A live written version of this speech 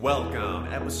Welcome,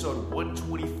 episode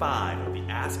 125 of the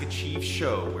Ask a Chief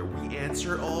show, where we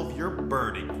answer all of your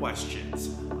burning questions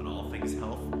on all things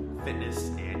health, fitness,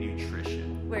 and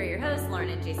nutrition. We're your hosts, Lauren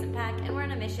and Jason Pack, and we're on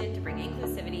a mission to bring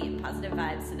inclusivity and positive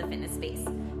vibes to the fitness space.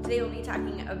 Today we'll be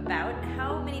talking about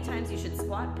how many times you should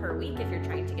squat per week if you're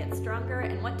trying to get stronger,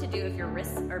 and what to do if your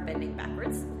wrists are bending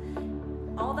backwards.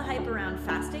 All the hype around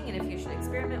fasting and if you should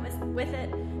experiment with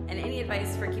it, and any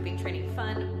advice for keeping training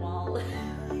fun while...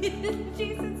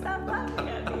 Jason, stop laughing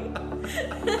at me.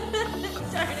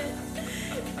 Darn it.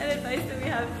 And advice that we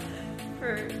have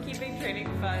for keeping training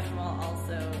fun while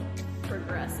also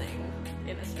progressing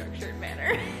in a structured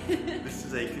manner. This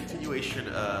is a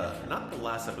continuation, not the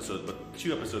last episode, but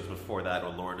 2 episodes before that,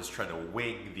 when Lauren is trying to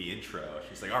wing the intro.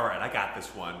 She's like, all right, I got this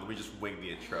one. Let me just wing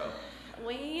the intro.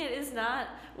 Winging it is not...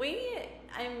 Winging it,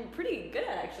 I'm pretty good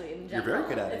at, actually, in general. You're very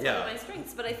good at it, it's yeah. one of my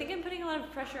strengths, but I think I'm putting a lot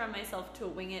of pressure on myself to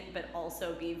wing it, but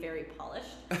also be very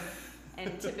polished.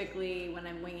 And typically, when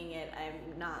I'm winging it,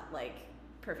 I'm not, like,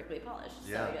 perfectly polished.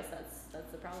 Yeah. So I guess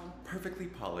that's the problem. Perfectly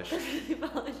polished. Perfectly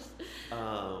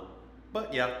polished.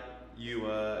 But yeah,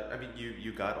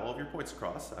 you got all of your points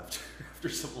across after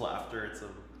some laughter and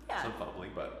some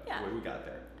fumbling, but we got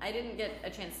there. I didn't get a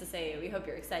chance to say, we hope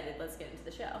you're excited, let's get into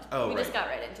the show. Oh, we right. just got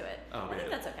right into it. Oh, I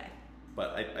think that's okay.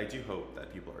 But I do hope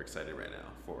that people are excited right now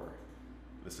for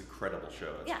this incredible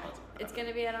show. It's going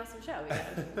to be an awesome show. We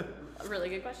have really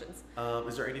good questions.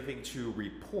 Is there anything to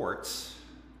report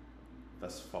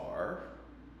thus far?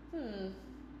 I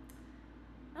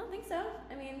don't think so.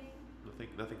 I mean...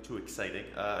 Nothing too exciting.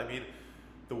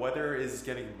 The weather is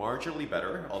getting marginally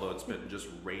better, although it's been just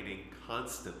raining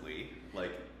constantly,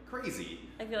 like crazy.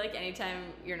 I feel like anytime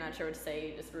you're not sure what to say,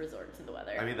 you just resort to the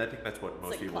weather. I think that's what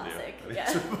most people classic. do.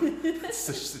 Yeah. It's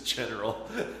just a general.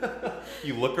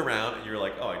 You look around and you're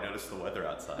like, oh, I noticed the weather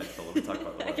outside, so let me talk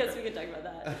about the weather. I guess we could talk about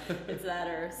that. It's that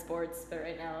or sports, but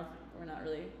right now we're not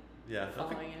really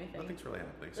following anything. Nothing's really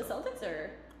happening. The Celtics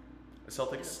are... The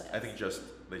Celtics, I think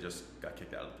they just got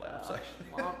kicked out of the playoffs.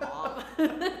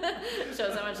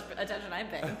 Shows how much attention I'm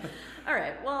paying. All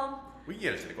right, well... We can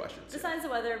get into the questions. Besides the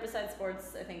weather, besides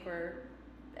sports, I think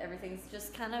everything's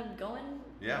just kind of going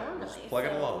normally. Just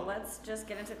plugging along. Let's just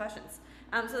get into questions.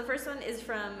 So the first one is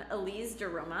from Elise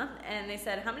DeRoma, and they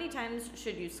said, how many times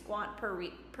should you squat per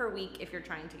week if you're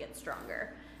trying to get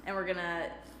stronger? And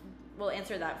we'll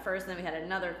answer that first, and then we had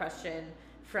another question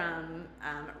from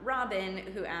Robin,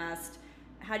 who asked,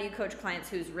 how do you coach clients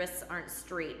whose wrists aren't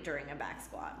straight during a back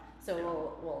squat? So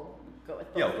we'll go with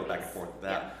both. Yeah, we'll go back and forth with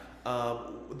that. Yeah.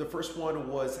 The first one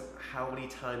was how many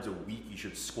times a week you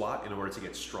should squat in order to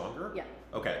get stronger? Yeah.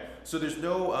 Okay, so there's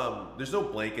no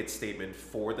blanket statement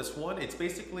for this one. It's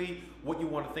basically what you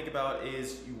want to think about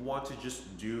is you want to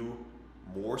just do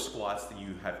more squats than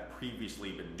you have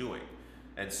previously been doing.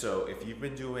 And so if you've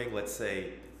been doing, let's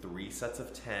say, 3 sets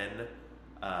of 10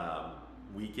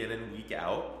 week in and week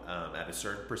out at a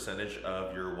certain percentage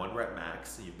of your 1 rep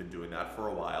max, and you've been doing that for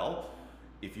a while,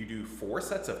 if you do 4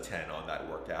 sets of 10 on that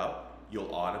workout,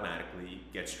 you'll automatically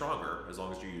get stronger as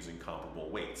long as you're using comparable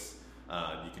weights.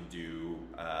 You can do,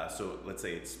 so let's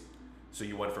say so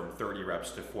you went from 30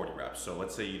 reps to 40 reps. So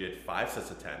let's say you did 5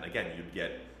 sets of 10. Again,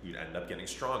 you'd end up getting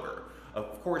stronger.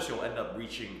 Of course, you'll end up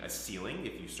reaching a ceiling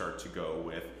if you start to go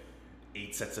with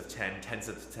 8 sets of 10, 10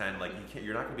 sets of 10,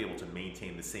 you're not going to be able to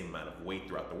maintain the same amount of weight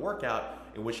throughout the workout,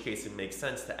 in which case it makes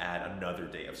sense to add another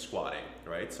day of squatting,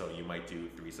 right? So you might do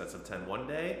 3 sets of 10 one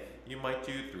day, you might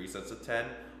do 3 sets of 10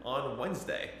 on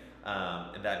Wednesday,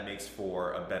 and that makes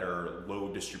for a better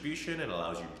load distribution and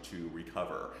allows you to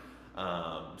recover.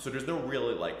 So there's no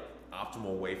really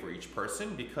optimal way for each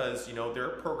person, because there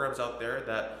are programs out there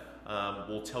that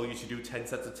will tell you to do 10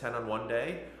 sets of 10 on one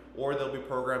day, or there'll be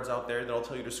programs out there that'll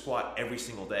tell you to squat every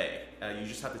single day. You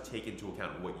just have to take into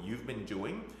account what you've been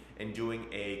doing and doing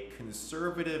a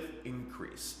conservative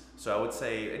increase. So I would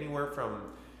say anywhere from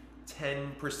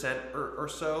 10% or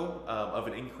so of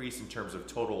an increase in terms of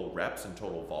total reps and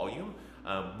total volume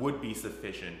would be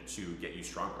sufficient to get you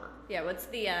stronger. Yeah,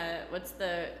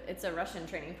 it's a Russian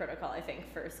training protocol, I think,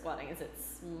 for squatting. Is it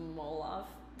Smolov?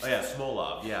 Oh yeah,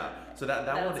 Smolov, yeah. So that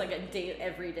one, like a day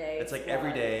every day. It's like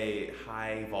every day,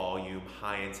 high volume,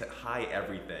 high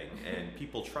everything. And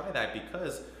people try that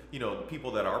because, people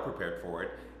that are prepared for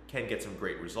it can get some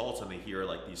great results, and they hear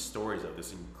these stories of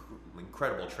this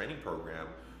incredible training program.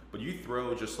 But you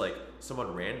throw just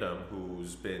someone random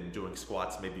who's been doing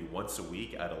squats maybe once a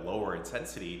week at a lower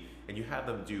intensity, and you have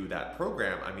them do that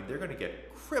program, they're going to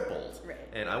get crippled. Right.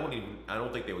 And I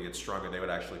don't think they would get stronger. They would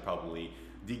actually probably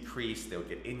decrease, they would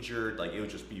get injured, it would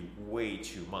just be way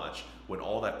too much when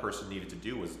all that person needed to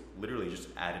do was literally just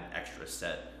add an extra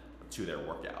set to their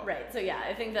workout. Right. So yeah,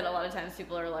 I think that a lot of times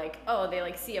people are like, oh, they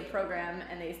like see a program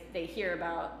and they hear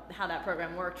about how that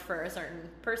program worked for a certain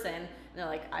person, and they're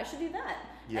like, I should do that.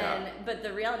 Yeah. But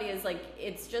the reality is like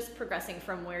it's just progressing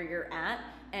from where you're at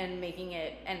and making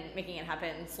it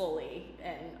happen slowly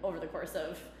and over the course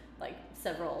of like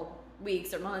several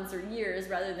weeks or months or years,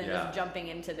 rather than just jumping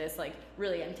into this like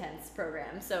really intense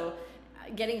program. So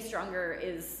getting stronger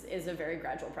is a very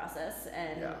gradual process,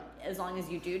 and as long as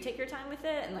you do take your time with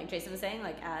it, and like Jason was saying,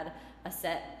 like add a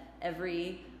set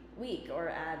every week or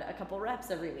add a couple reps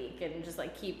every week, and just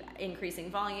like keep increasing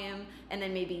volume, and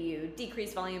then maybe you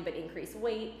decrease volume but increase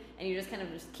weight, and you just kind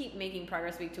of just keep making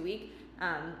progress week to week,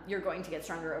 you're going to get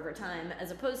stronger over time, as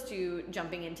opposed to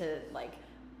jumping into like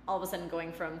all of a sudden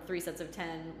going from 3 sets of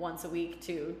 10 once a week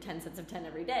to 10 sets of 10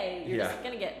 every day. You're just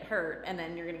going to get hurt, and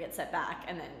then you're going to get set back,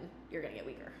 and then you're going to get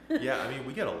weaker. Yeah, I mean,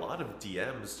 we get a lot of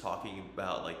DMs talking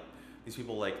about like these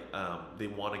people like they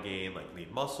want to gain like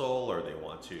lean muscle, or they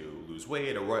want to lose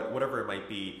weight, or whatever it might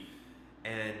be,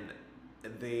 and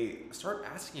they start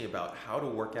asking about how to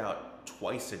work out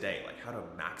twice a day, like how to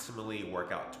maximally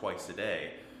work out twice a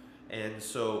day. And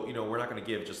so, you know, we're not going to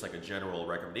give just like a general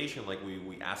recommendation. Like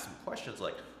we ask some questions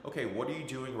like, okay, what are you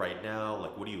doing right now?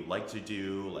 Like, what do you like to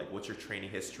do? Like, what's your training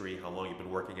history? How long you've been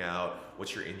working out?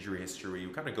 What's your injury history?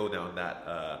 We kind of go down that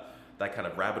kind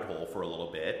of rabbit hole for a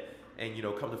little bit. And, you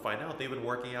know, come to find out they've been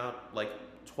working out like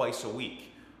twice a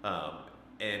week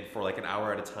and for like an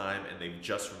hour at a time. And they've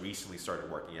just recently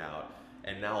started working out.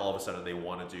 And now all of a sudden they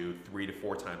want to do 3 to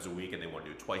 4 times a week, and they want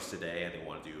to do it twice a day, and they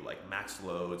want to do like max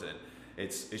loads, and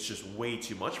it's just way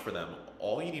too much for them.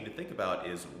 All you need to think about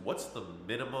is what's the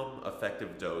minimum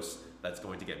effective dose that's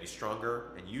going to get me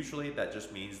stronger, and usually that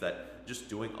just means that just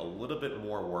doing a little bit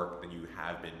more work than you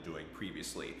have been doing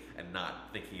previously, and not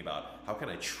thinking about how can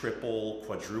I triple,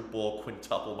 quadruple,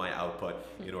 quintuple my output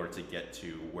in order to get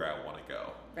to where I want to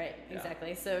go. Right,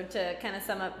 exactly. So to kind of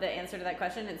sum up the answer to that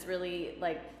question, it's really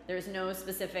like there's no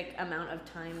specific amount of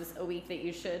times a week that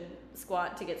you should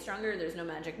squat to get stronger. There's no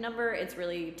magic number. It's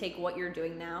really take what you're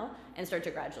doing now and start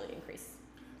to gradually increase.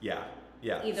 Yeah.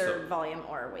 Either volume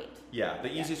or weight. Yeah,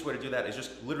 the easiest way to do that is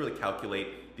just literally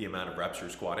calculate the amount of reps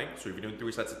you're squatting. So if you're doing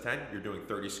 3 sets of 10, you're doing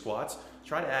 30 squats.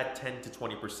 Try to add 10 to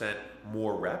 20%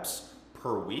 more reps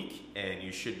per week, and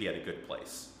you should be at a good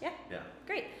place. Yeah.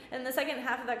 Great. And the second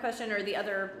half of that question, or the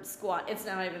other squat, it's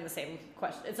not even the same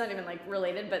question. It's not even like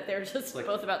related, but they're just like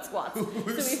both about squats.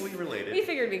 Loosely related. We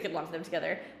figured we could lump them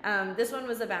together. This one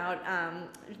was about,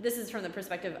 this is from the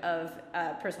perspective of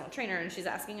a personal trainer, and she's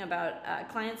asking about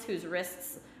clients whose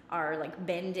wrists are like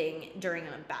bending during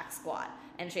a back squat.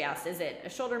 And she asked, is it a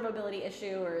shoulder mobility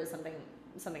issue, or is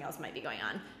something else might be going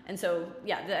on? And so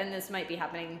and this might be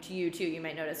happening to you too. You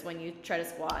might notice when you try to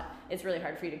squat, it's really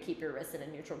hard for you to keep your wrists in a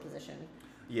neutral position.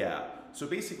 Yeah, so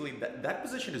basically that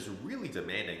position is really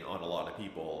demanding on a lot of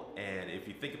people, and if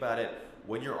you think about it,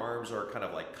 when your arms are kind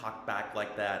of like cocked back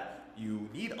like that, you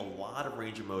need a lot of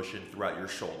range of motion throughout your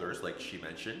shoulders, like she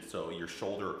mentioned, so your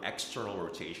shoulder external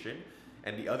rotation,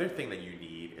 and the other thing that you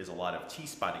need is a lot of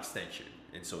T-spine extension.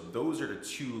 And so those are the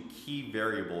 2 key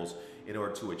variables in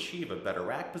order to achieve a better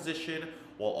rack position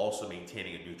while also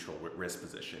maintaining a neutral wrist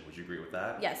position. Would you agree with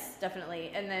that? Yes,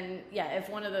 definitely. And then, if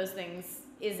one of those things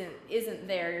isn't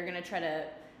there, you're going to try to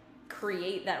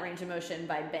create that range of motion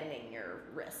by bending your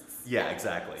wrists. Yeah,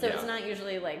 exactly. So it's not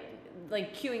usually like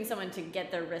cueing someone to get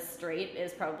their wrist straight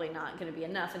is probably not going to be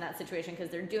enough in that situation,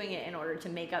 because they're doing it in order to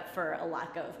make up for a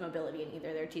lack of mobility in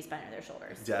either their T-spine or their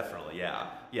shoulders. Definitely,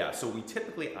 yeah. So we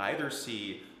typically either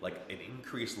see like an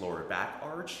increased lower back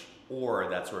arch, or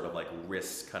that sort of like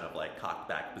wrist kind of like cocked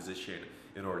back position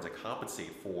in order to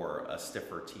compensate for a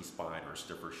stiffer T-spine or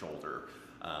stiffer shoulder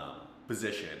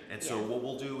position. And so what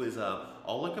we'll do is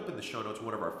I'll link up in the show notes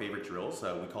one of our favorite drills.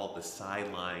 We call it the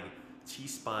sideline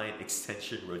T-spine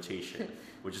extension rotation,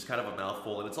 which is kind of a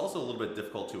mouthful, and it's also a little bit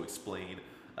difficult to explain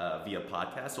via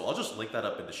podcast. So I'll just link that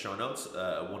up in the show notes,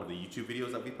 one of the YouTube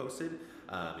videos that we posted,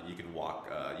 and you can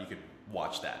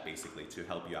watch that basically to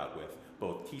help you out with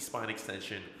both T-spine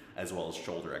extension as well as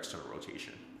shoulder external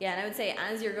rotation. Yeah, and I would say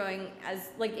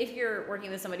if you're working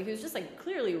with somebody who's just like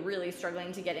clearly really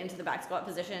struggling to get into the back squat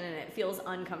position and it feels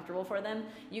uncomfortable for them,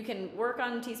 you can work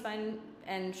on T-spine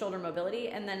and shoulder mobility,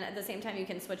 and then at the same time you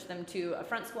can switch them to a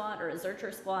front squat or a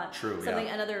Zercher squat.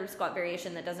 Another squat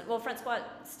variation that doesn't, front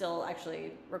squat still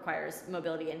actually requires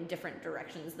mobility in different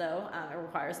directions though. It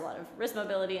requires a lot of wrist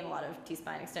mobility and a lot of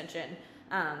T-spine extension.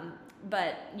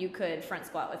 But you could front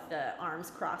squat with the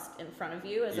arms crossed in front of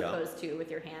you as opposed to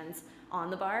with your hands on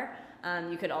the bar.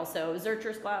 You could also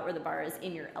Zercher squat where the bar is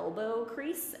in your elbow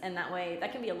crease, and that way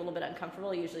that can be a little bit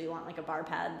uncomfortable. Usually you want like a bar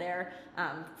pad there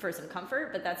for some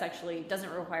comfort, but that's actually doesn't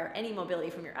require any mobility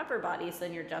from your upper body, so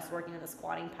then you're just working in the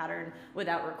squatting pattern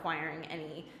without requiring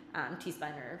any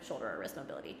T-spine or shoulder or wrist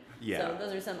mobility. Yeah. So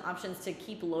those are some options to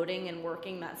keep loading and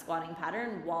working that squatting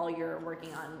pattern while you're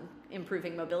working on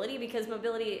improving mobility, because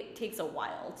mobility takes a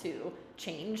while to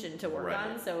change and to work Right.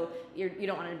 on. So you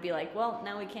don't want to be like, well,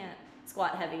 now we can't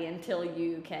squat heavy until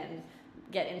you can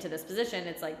get into this position.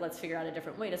 It's like, let's figure out a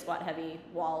different way to squat heavy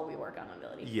while we work on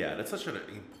mobility. Yeah, that's such an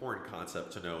important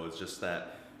concept to know. Is just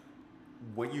that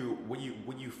when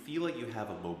you feel like you have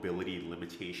a mobility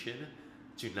limitation,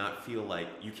 to not feel like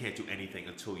you can't do anything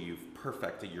until you've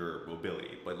perfected your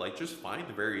mobility, but like just find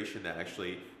the variation that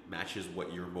actually matches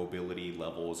what your mobility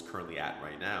level is currently at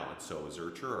right now. And so a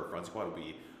Zercher or a front squat would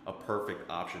be a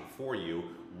perfect option for you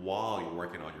while you're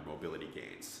working on your mobility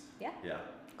gains. Yeah. Yeah.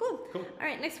 Cool. Cool. All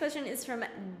right, next question is from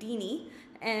Deanie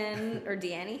or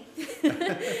Deannie.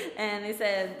 And they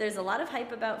said, there's a lot of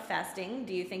hype about fasting.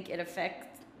 Do you think it affect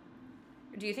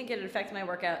my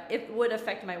workout? It would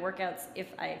affect my workouts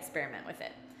if I experiment with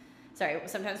it. Sorry,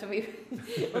 sometimes when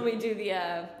we do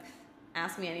the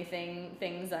ask me anything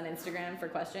things on Instagram for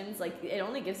questions, like it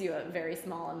only gives you a very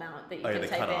small amount that you can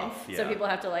type in. Off, yeah. So people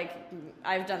have to like,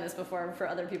 I've done this before for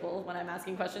other people when I'm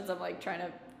asking questions, I'm like trying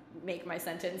to make my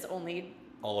sentence only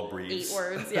all a breeze. 8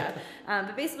 words, yeah.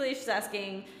 But basically she's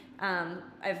asking,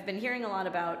 I've been hearing a lot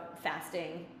about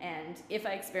fasting, and if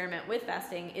I experiment with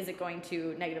fasting, is it going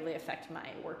to negatively affect my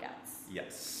workouts?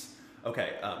 Yes.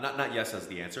 Okay. Not yes as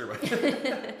the answer, but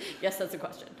yes, that's a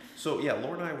question. So yeah,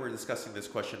 Laura and I were discussing this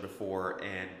question before,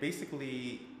 and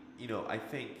basically, I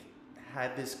think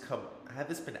had this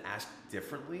been asked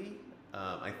differently,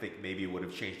 I think maybe it would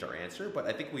have changed our answer. But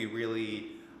I think we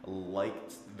really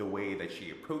liked the way that she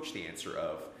approached the answer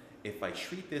of, if I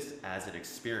treat this as an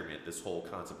experiment, this whole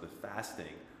concept of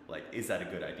fasting, like, is that a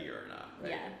good idea or not?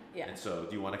 Right? Yeah. And so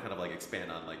do you want to kind of like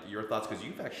expand on like your thoughts? Because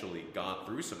you've actually gone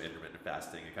through some intermittent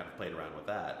fasting and kind of played around with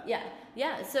that.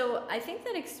 Yeah. So I think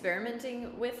that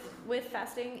experimenting with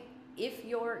fasting, if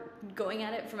you're going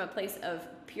at it from a place of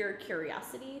pure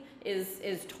curiosity,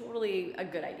 is totally a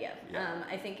good idea. Yeah.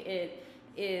 I think it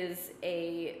is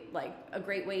a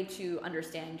great way to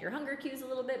understand your hunger cues a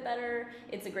little bit better.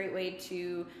 It's a great way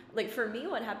to, like, for me,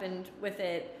 what happened with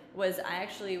it was I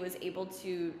actually was able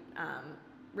to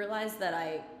realize that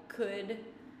I could,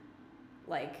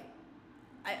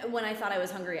 when I thought I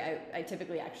was hungry, I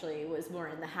typically actually was more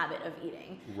in the habit of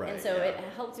eating. Right, and so yeah. it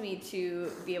helped me to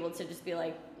be able to just be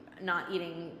like, not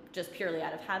eating just purely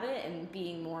out of habit and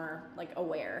being more like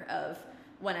aware of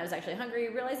when I was actually hungry,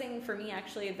 realizing for me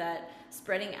actually that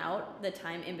spreading out the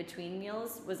time in between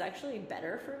meals was actually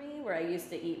better for me, where I used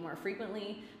to eat more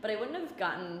frequently, but I wouldn't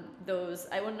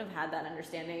have had that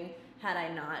understanding had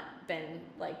I not been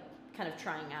like kind of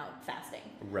trying out fasting.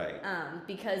 Right.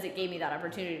 Because it gave me that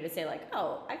opportunity to say like,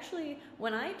 oh, actually,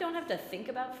 when I don't have to think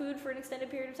about food for an extended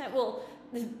period of time, well,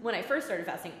 when I first started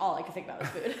fasting, all I could think about was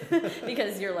food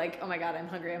because you're like, oh my God, I'm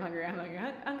hungry.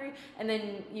 And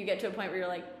then you get to a point where you're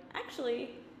like,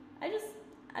 actually,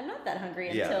 I'm not that hungry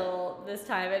until this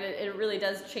time. And it really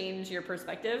does change your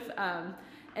perspective.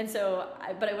 And so,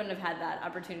 but I wouldn't have had that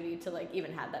opportunity to like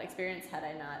even have that experience had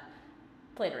I not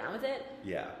played around with it.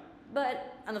 Yeah.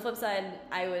 But on the flip side,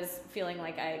 I was feeling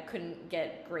like I couldn't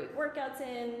get great workouts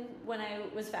in when I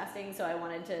was fasting. So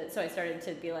I started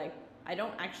to be like, I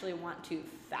don't actually want to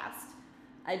fast.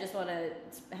 I just want to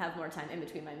have more time in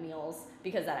between my meals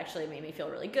because that actually made me feel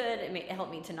really good. It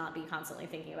helped me to not be constantly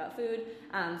thinking about food.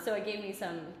 So it gave me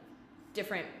some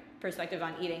different perspective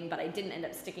on eating, but I didn't end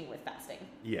up sticking with fasting.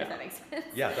 Yeah. If that makes sense.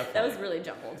 Yeah, definitely. That was really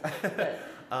jumbled. But.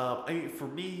 I mean, for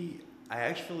me, I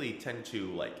actually tend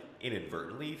to like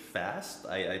inadvertently fast.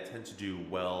 I tend to do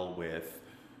well with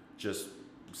just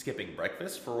skipping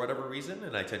breakfast for whatever reason,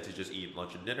 and I tend to just eat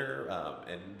lunch and dinner,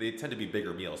 and they tend to be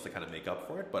bigger meals to kind of make up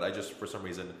for it, but I just, for some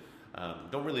reason,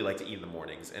 don't really like to eat in the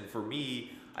mornings. And for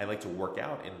me, I like to work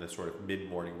out in the sort of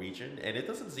mid-morning region, and it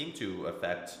doesn't seem to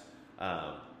affect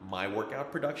my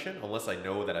workout production unless I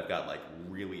know that I've got like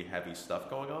really heavy stuff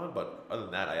going on. But other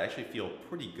than that, I actually feel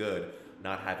pretty good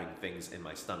not having things in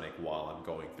my stomach while I'm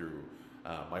going through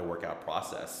my workout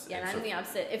process. Yeah, and I'm the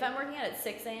opposite. If I'm working out at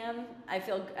 6 a.m., I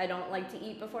don't like to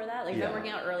eat before that. Like if I'm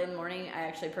working out early in the morning, I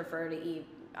actually prefer to eat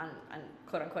on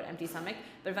quote unquote empty stomach.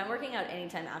 But if I'm working out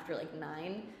anytime after like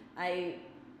 9, I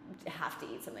have to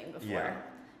eat something before. Yeah.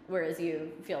 Whereas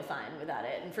you feel fine without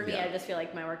it. And for me, I just feel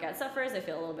like my workout suffers. I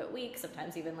feel a little bit weak,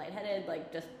 sometimes even lightheaded,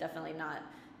 like just definitely not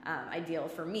ideal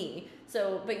for me.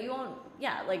 So, but you won't,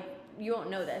 like you won't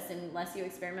know this unless you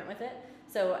experiment with it.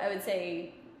 So I would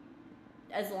say,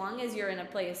 as long as you're in a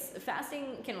place,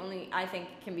 fasting I think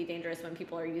can be dangerous when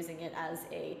people are using it as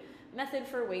a method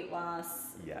for weight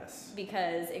loss. Yes.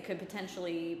 Because it could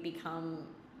potentially become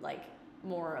like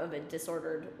more of a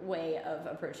disordered way of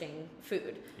approaching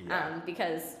food. Yeah.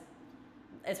 Because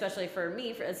especially for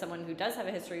me, as someone who does have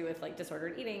a history with like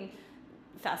disordered eating,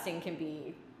 fasting can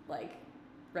be like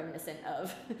reminiscent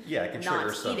of it can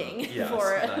not eating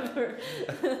for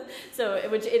so,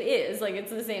 which it is, like,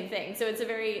 it's the same thing. So it's a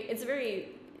very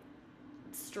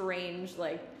strange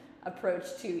like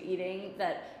approach to eating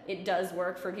that it does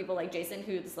work for people like Jason,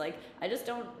 who's like, I just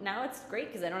don't, now it's great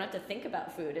because I don't have to think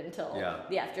about food until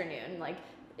the afternoon. Like,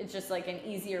 it's just like an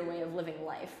easier way of living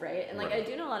life, right? And like, I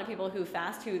do know a lot of people who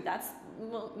fast who that's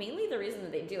mainly the reason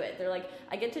that they do it. They're like,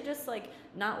 I get to just like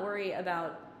not worry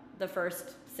about the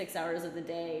first 6 hours of the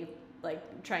day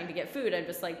like trying to get food. I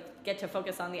just like get to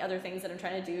focus on the other things that I'm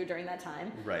trying to do during that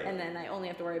time, right? And then I only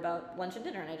have to worry about lunch and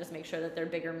dinner, and I just make sure that they're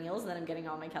bigger meals and that I'm getting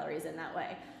all my calories in that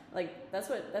way. Like, that's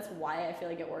why I feel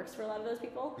like it works for a lot of those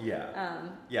people.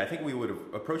 I think we would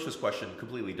have approached this question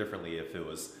completely differently if it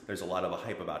was, there's a lot of a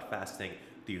hype about fasting.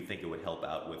 Do you think it would help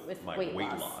out with my weight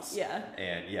loss? Yeah.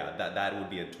 And that would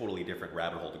be a totally different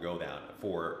rabbit hole to go down.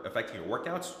 For affecting your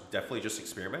workouts, definitely just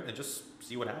experiment and just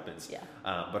see what happens. Yeah.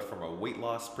 But from a weight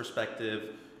loss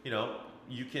perspective,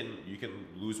 you can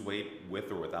lose weight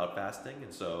with or without fasting,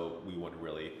 and so we wouldn't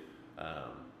really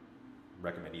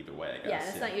recommend either way, I guess. Yeah, and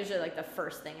it's not usually like the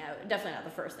first thing definitely not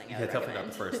the first thing I would definitely recommend.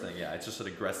 not the first thing. Yeah, it's just an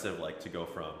aggressive, like, to go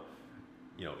from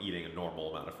eating a normal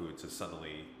amount of food to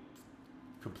suddenly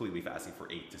completely fasting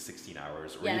for 8 to 16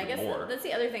 hours or even more. Yeah, and I guess that's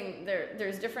the other thing.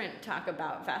 There's different talk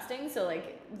about fasting. So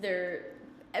like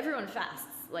everyone fasts,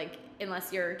 like,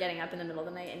 unless you're getting up in the middle of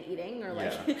the night and eating, or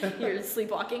like you're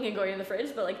sleepwalking and going in the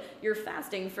fridge, but like you're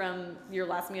fasting from your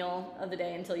last meal of the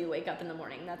day until you wake up in the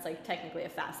morning. That's like technically a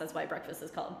fast. That's why breakfast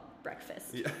is called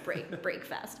breakfast. Break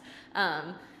fast.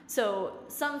 So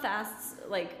some fasts,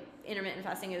 like intermittent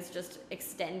fasting, is just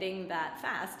extending that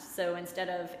fast. So instead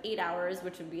of 8 hours,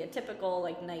 which would be a typical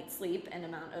like night sleep and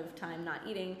amount of time not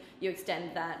eating, you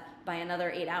extend that by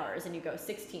another 8 hours and you go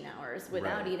 16 hours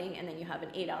without eating, and then you have an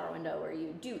 8-hour window where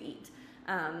you do eat.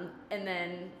 And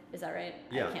then, is that right?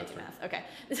 Yeah, I can't do math. Okay.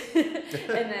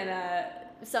 And then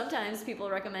sometimes people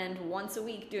recommend once a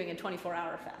week doing a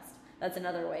 24-hour fast. That's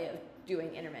another way of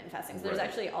doing intermittent fasting. So there's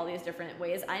actually all these different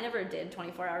ways. I never did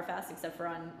 24-hour fast except for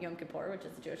on Yom Kippur, which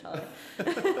is a Jewish holiday,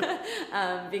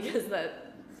 because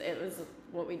it was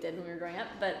what we did when we were growing up.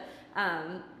 But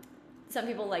some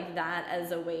people like that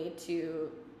as a way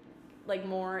to like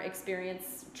more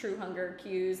experience true hunger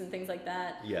cues and things like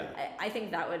that. Yeah. I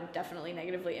think that would definitely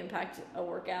negatively impact a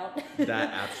workut.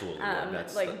 That absolutely would.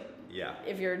 That's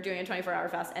if you're doing a 24-hour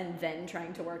fast and then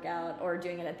trying to work out, or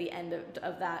doing it at the end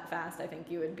of that fast, I think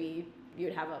you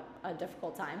would have a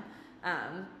difficult time.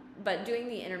 But doing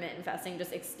the intermittent fasting,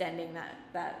 just extending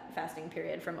that fasting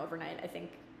period from overnight, I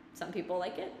think some people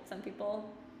like it, some people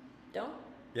don't.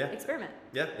 Yeah. Experiment.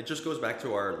 Yeah, it just goes back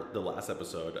to the last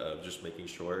episode of just making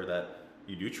sure that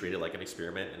you do treat it like an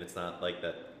experiment, and it's not like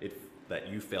that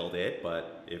you failed it,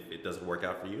 but if it doesn't work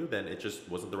out for you, then it just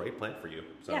wasn't the right plan for you.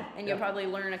 So, and you'll probably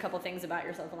learn a couple things about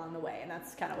yourself along the way, and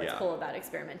that's kind of what's cool about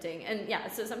experimenting. And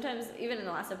so sometimes, even in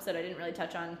the last episode, I didn't really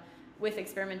touch on, with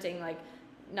experimenting, like,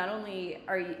 not only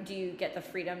do you get the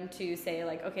freedom to say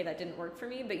like, okay, that didn't work for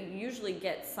me, but you usually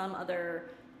get some other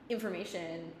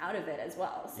information out of it as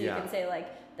well. So you can say like,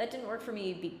 that didn't work for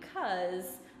me because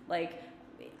like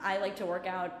I like to work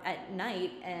out at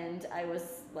night, and I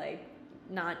was like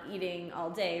not eating all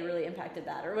day really impacted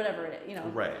that, or whatever it,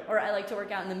 right. Or I like to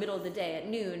work out in the middle of the day at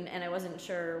noon, and I wasn't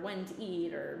sure when to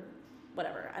eat, or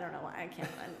whatever. I don't know why I can't.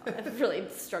 I'm really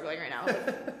struggling right now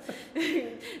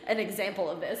with an example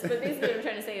of this. But basically what I'm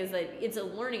trying to say is that it's a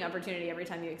learning opportunity every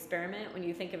time you experiment, when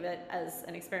you think of it as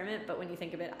an experiment. But when you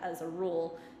think of it as a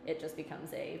rule, it just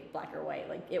becomes a black or white,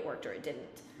 like it worked or it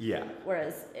didn't. Yeah.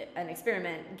 Whereas an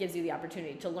experiment gives you the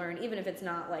opportunity to learn, even if it's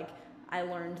not like, I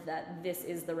learned that this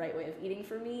is the right way of eating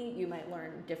for me. You might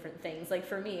learn different things. Like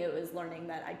for me, it was learning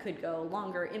that I could go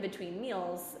longer in between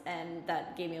meals, and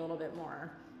that gave me a little bit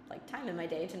more like time in my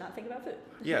day to not think about food.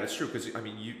 Yeah, that's true. Because I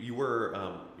mean, you were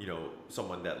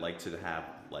someone that liked to have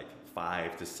like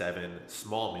 5 to 7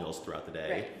 small meals throughout the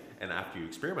day, right. And after you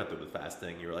experimented with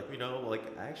fasting, you were like,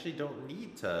 I actually don't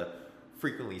need to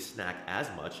frequently snack as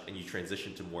much, and you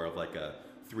transition to more of like a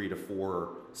 3 to 4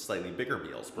 slightly bigger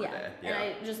meals per day. Yeah, and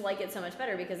I just like it so much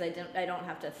better because I don't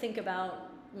have to think about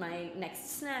my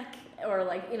next snack, or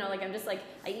like I'm just like,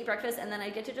 I eat breakfast and then I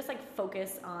get to just like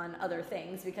focus on other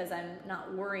things because I'm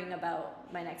not worrying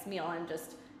about my next meal. I'm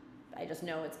just I just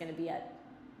know it's going to be at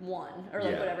 1 or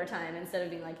like whatever time, instead of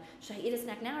being like, should I eat a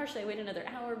snack now or should I wait another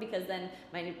hour because then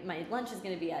my lunch is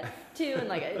going to be at 2, and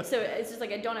like so it's just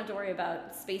like I don't have to worry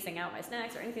about spacing out my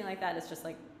snacks or anything like that. It's just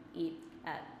like eat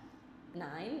at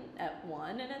 9, at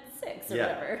 1, and at 6 or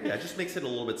whatever. Yeah, it just makes it a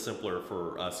little bit simpler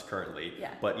for us currently. Yeah.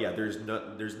 But yeah,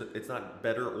 it's not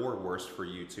better or worse for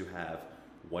you to have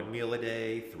 1 meal a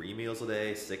day, 3 meals a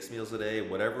day, 6 meals a day,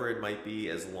 whatever it might be,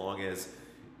 as long as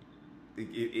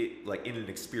it like in an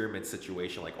experiment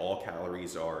situation, like all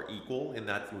calories are equal in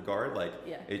that regard. Like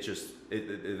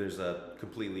there's a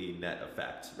completely net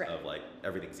effect of like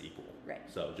everything's equal. Right.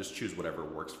 So just choose whatever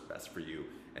works best for you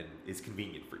and is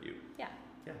convenient for you. Yeah.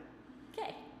 Yeah.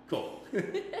 Okay. Cool.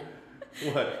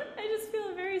 What? I just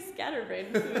feel very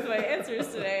scatterbrained with my answers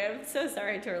today. I'm so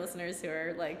sorry to our listeners who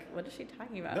are like, what is she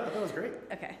talking about? No, that was great.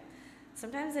 Okay.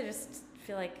 Sometimes I just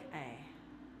feel like I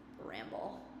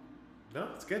ramble. No,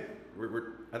 it's good.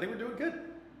 I think we're doing good.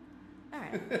 All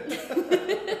right.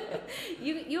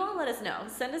 You all let us know.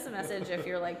 Send us a message if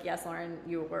you're like, yes, Lauren,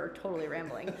 you were totally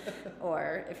rambling.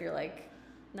 Or if you're like,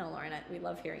 no, Lauren, we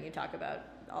love hearing you talk about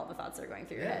all the thoughts that are going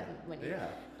through your head. I mean,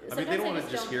 they don't want to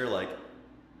just hear like,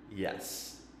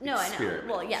 yes. No, I know.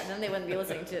 Well, yeah, then they wouldn't be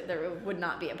listening to, there would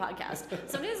not be a podcast.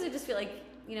 Sometimes I just feel like,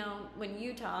 when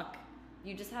you talk,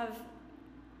 you just have,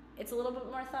 it's a little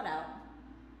bit more thought out.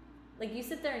 Like you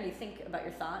sit there and you think about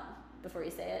your thought before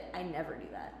you say it. I never do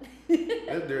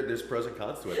that. There's pros and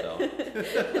cons to it, though.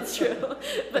 It's true.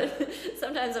 But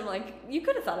sometimes I'm like, you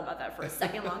could have thought about that for a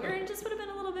second longer and just would have been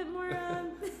a little bit more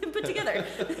put together.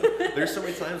 There's so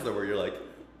many times, though, where you're like,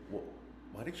 well,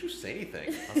 why didn't you say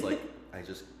anything? I was like, I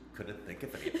just couldn't think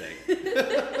of anything.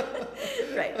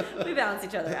 Right. We balance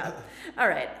each other out. All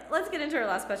right. Let's get into our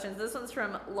last questions. This one's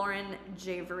from Lauren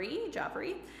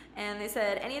Javery. And they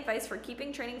said, any advice for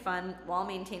keeping training fun while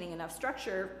maintaining enough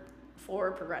structure for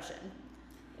progression?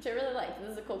 Which I really like.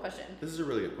 This is a cool question. This is a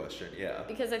really good question, yeah.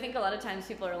 Because I think a lot of times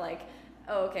people are like,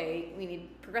 oh, okay, we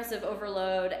need progressive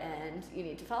overload and you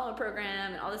need to follow a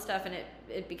program and all this stuff. And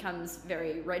it becomes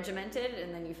very regimented.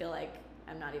 And then you feel like,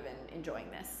 I'm not even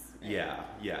enjoying this. Yeah.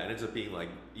 It ends up being like,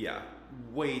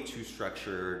 way too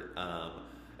structured.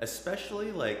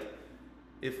 Especially like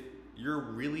if your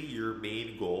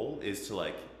main goal is to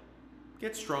like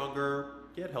get stronger,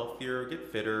 get healthier,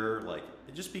 get fitter, like,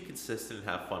 and just be consistent and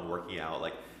have fun working out.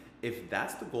 Like, if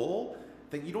that's the goal,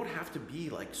 then you don't have to be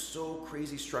like so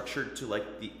crazy structured to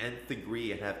like the nth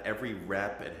degree and have every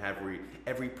rep and have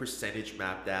every percentage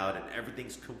mapped out and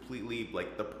everything's completely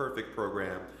like the perfect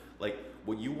program. Like,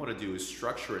 what you want to do is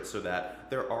structure it so that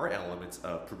there are elements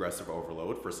of progressive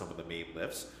overload for some of the main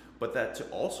lifts, but that to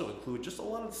also include just a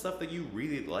lot of the stuff that you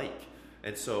really like.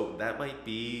 And so that might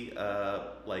be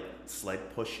like sled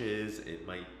pushes, it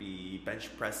might be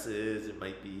bench presses, it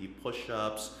might be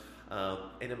push-ups,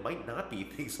 and it might not be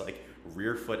things like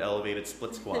rear foot elevated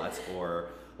split squats or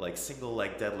like single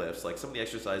leg deadlifts, like some of the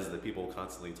exercises that people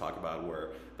constantly talk about where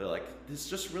they're like, this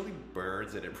just really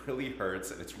burns and it really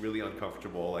hurts and it's really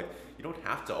uncomfortable. Like, you don't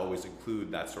have to always include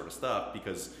that sort of stuff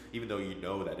because even though you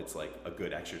know that it's like a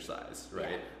good exercise, right?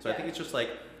 Yeah. So I think it's just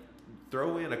like,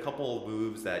 throw in a couple of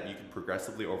moves that you can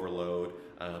progressively overload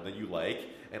that you like,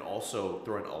 and also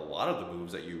throw in a lot of the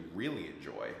moves that you really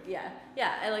enjoy. Yeah,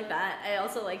 I like that. I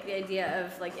also like the idea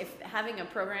of like if having a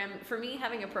program, for me,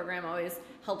 having a program always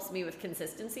helps me with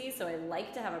consistency. So I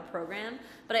like to have a program,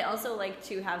 but I also like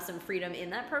to have some freedom in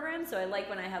that program. So I like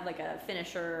when I have like a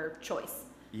finisher choice.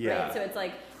 Yeah. Right? So it's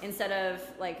like instead of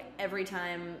like every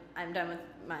time I'm done with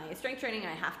my strength training,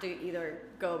 I have to either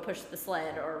go push the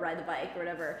sled or ride the bike or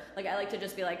whatever. Like I like to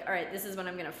just be like, all right, this is when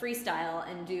I'm going to freestyle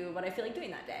and do what I feel like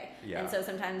doing that day. Yeah. And so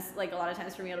sometimes, like a lot of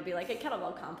times for me, it'll be like a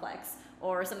kettlebell complex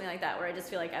or something like that, where I just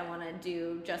feel like I want to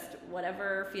do just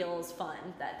whatever feels fun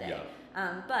that day.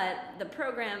 Yeah. But the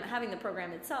program, having the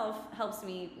program itself helps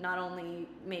me not only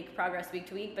make progress week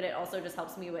to week, but it also just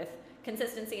helps me with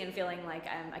consistency and feeling like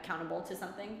I'm accountable to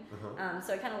something.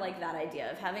 So I kind of like that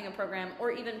idea of having a program,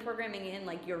 or even programming in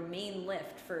like your main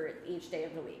lift for each day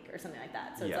of the week or something like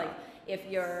that. So it's like if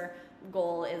your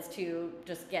goal is to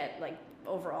just get like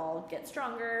overall get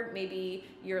stronger, maybe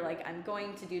you're like, I'm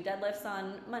going to do deadlifts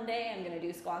on Monday, I'm going to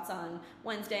do squats on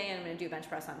Wednesday, and I'm going to do bench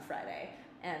press on Friday.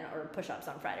 Or push-ups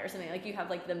on Friday or something. Like you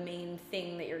have like the main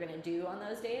thing that you're going to do on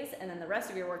those days, and then the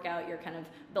rest of your workout you're kind of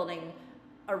building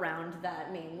around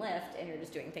that main lift, and you're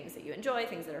just doing things that you enjoy,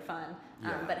 things that are fun.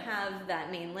 But have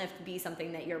that main lift be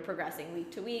something that you're progressing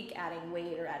week to week, adding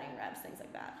weight or adding reps, things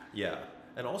like that. Yeah,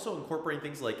 and also incorporating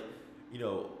things like,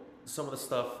 some of the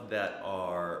stuff that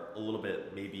are a little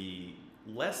bit maybe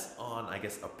less on, I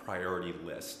guess, a priority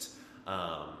list,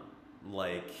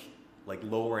 like like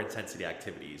lower intensity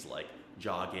activities like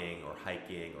jogging or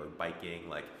hiking or biking.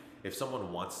 Like if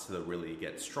someone wants to really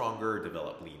get stronger,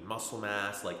 develop lean muscle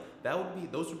mass, like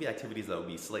those would be activities that would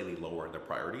be slightly lower in the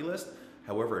priority list.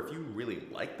 However, if you really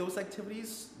like those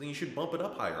activities, then you should bump it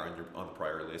up higher on the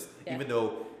priority list, even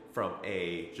though from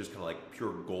a just kind of like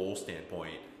pure goal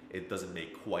standpoint, it doesn't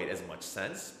make quite as much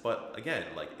sense. But again,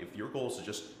 like if your goal is to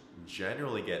just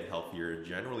generally get healthier,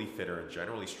 generally fitter, and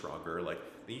generally stronger, like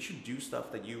then you should do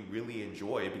stuff that you really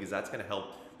enjoy, because that's going to help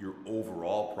your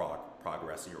overall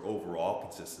progress and your overall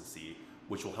consistency,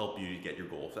 which will help you to get your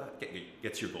goals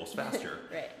get to your goals faster.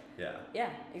 Right. Yeah. Yeah,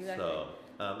 exactly. So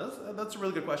that's a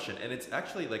really good question, and it's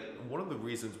actually like one of the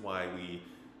reasons why we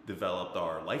developed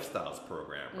our lifestyles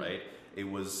program. Right. It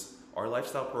was our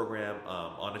lifestyle program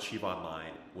on Achieve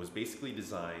Online was basically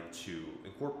designed to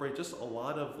incorporate just a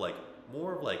lot of like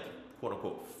more of like quote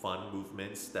unquote fun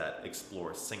movements that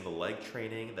explore single leg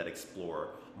training, that explore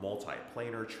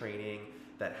multi-planar training,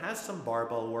 that has some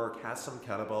barbell work, has some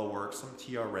kettlebell work, some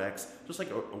TRX, just like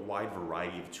a wide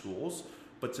variety of tools.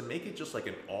 But to make it just like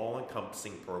an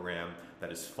all-encompassing program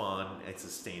that is fun and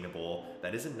sustainable,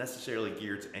 that isn't necessarily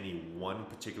geared to any one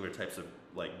particular types of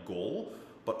like goal,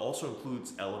 but also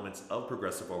includes elements of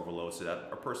progressive overload, so that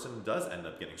a person does end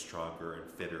up getting stronger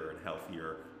and fitter and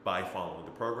healthier by following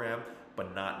the program,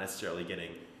 but not necessarily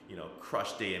getting, you know,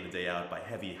 crushed day in and day out by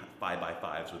heavy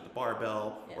 5x5s with the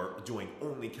barbell, or doing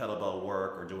only kettlebell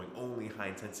work, or doing only high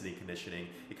intensity conditioning.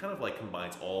 It kind of like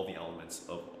combines all the elements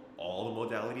of all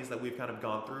the modalities that we've kind of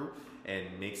gone through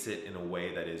and makes it in a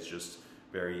way that is just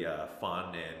very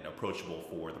fun and approachable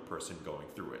for the person going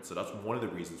through it. So that's one of the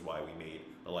reasons why we made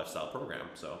the lifestyle program.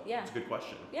 So it's a good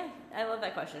question. Yeah, I love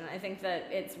that question. I think that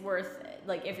it's worth,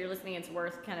 like if you're listening, it's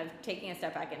worth kind of taking a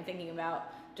step back and thinking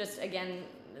about just, again,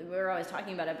 we're always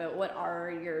talking about it, but what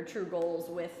are your true goals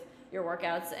with your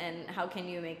workouts, and how can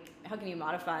you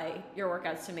modify your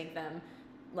workouts to make them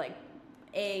like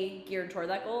A, geared toward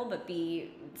that goal, but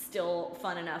B, still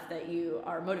fun enough that you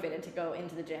are motivated to go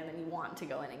into the gym and you want to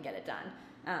go in and get it done.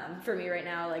 For me right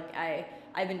now, like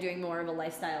I've been doing more of a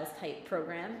lifestyles type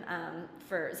program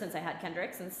since I had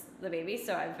Kendrick, since the baby.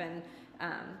 So I've been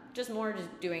just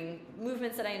doing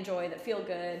movements that I enjoy, that feel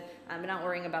good, but not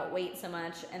worrying about weight so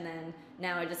much. And then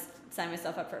now I just signed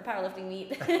myself up for a powerlifting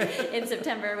meet in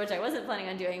September, which I wasn't planning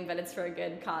on doing, but it's for a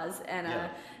good cause. And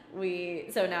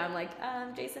so now I'm like,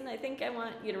 Jason, I think I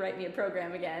want you to write me a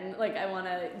program again. Like I want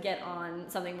to get on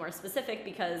something more specific,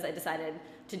 because I decided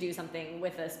to do something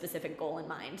with a specific goal in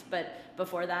mind. But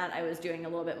before that, I was doing a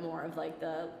little bit more of like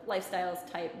the lifestyles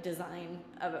type design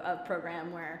of a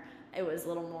program, where it was a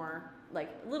little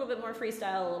bit more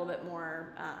freestyle, a little bit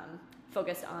more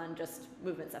focused on just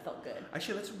movements that felt good.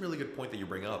 Actually, that's a really good point that you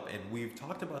bring up. And we've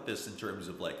talked about this in terms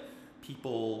of like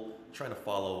people trying to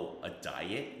follow a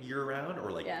diet year round,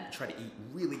 or like try to eat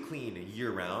really clean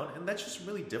year round. And that's just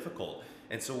really difficult.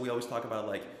 And so we always talk about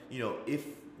like, you know, if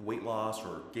weight loss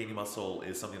or gaining muscle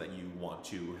is something that you want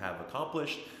to have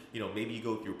accomplished, you know, maybe you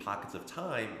go through pockets of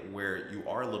time where you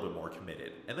are a little bit more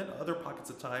committed, and then other pockets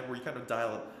of time where you kind of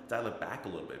dial it back a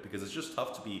little bit, because it's just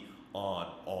tough to be on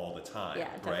all the time,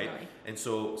 right? And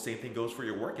so same thing goes for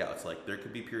your workouts. Like there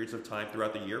could be periods of time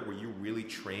throughout the year where you really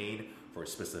train for a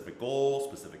specific goal,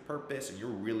 specific purpose, and you're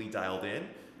really dialed in,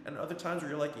 and other times where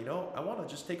you're like, you know, I want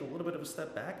to just take a little bit of a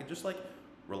step back and just like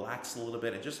relax a little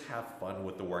bit and just have fun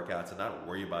with the workouts and not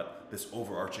worry about this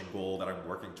overarching goal that I'm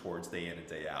working towards day in and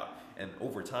day out. And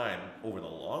over time, over the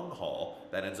long haul,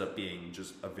 that ends up being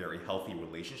just a very healthy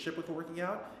relationship with working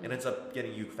out, and ends up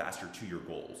getting you faster to your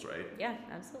goals, right? Yeah,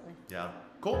 absolutely. Yeah.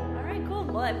 Cool. All right, cool.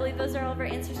 Well, I believe those are all of our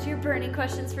answers to your burning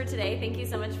questions for today. Thank you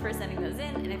so much for sending those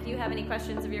in. And if you have any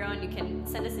questions of your own, you can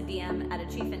send us a DM at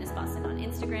Achieve Fitness Boston on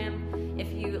Instagram.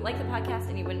 If you like the podcast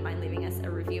and you wouldn't mind leaving us a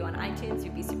review on iTunes,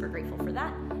 we'd be super grateful for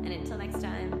that. And until next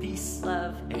time, peace,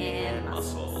 love, and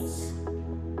muscles.